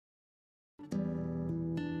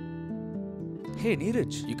Hey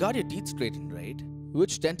Neeraj, you got your teeth straightened, right?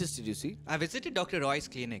 Which dentist did you see? I visited Dr. Roy's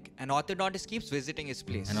clinic. An orthodontist keeps visiting his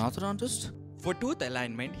place. An orthodontist? For tooth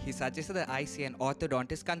alignment, he suggested that I see an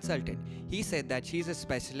orthodontist consultant. He said that she's a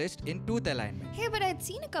specialist in tooth alignment. Hey, but I'd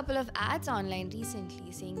seen a couple of ads online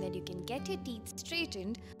recently saying that you can get your teeth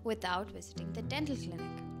straightened without visiting the dental clinic.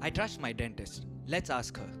 I trust my dentist. Let's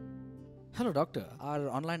ask her. Hello doctor, are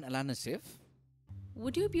online aligners safe?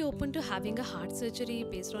 Would you be open to having a heart surgery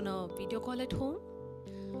based on a video call at home?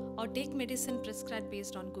 Or take medicine prescribed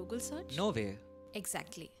based on Google search? No way.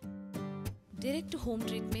 Exactly. Direct-to-home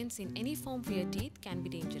treatments in any form for your teeth can be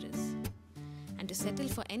dangerous. And to settle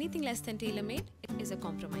for anything less than tailor-made is a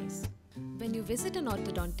compromise. When you visit an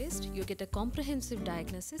orthodontist, you get a comprehensive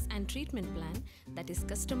diagnosis and treatment plan that is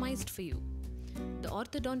customized for you. The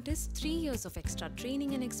orthodontist's 3 years of extra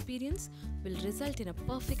training and experience will result in a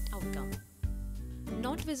perfect outcome.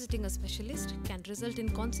 Not visiting a specialist can result in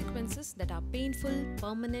consequences that are painful,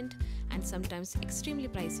 permanent, and sometimes extremely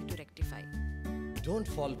pricey to rectify. Don't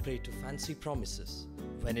fall prey to fancy promises.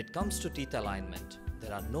 When it comes to teeth alignment,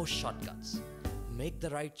 there are no shortcuts. Make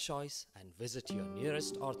the right choice and visit your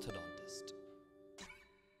nearest orthodontist.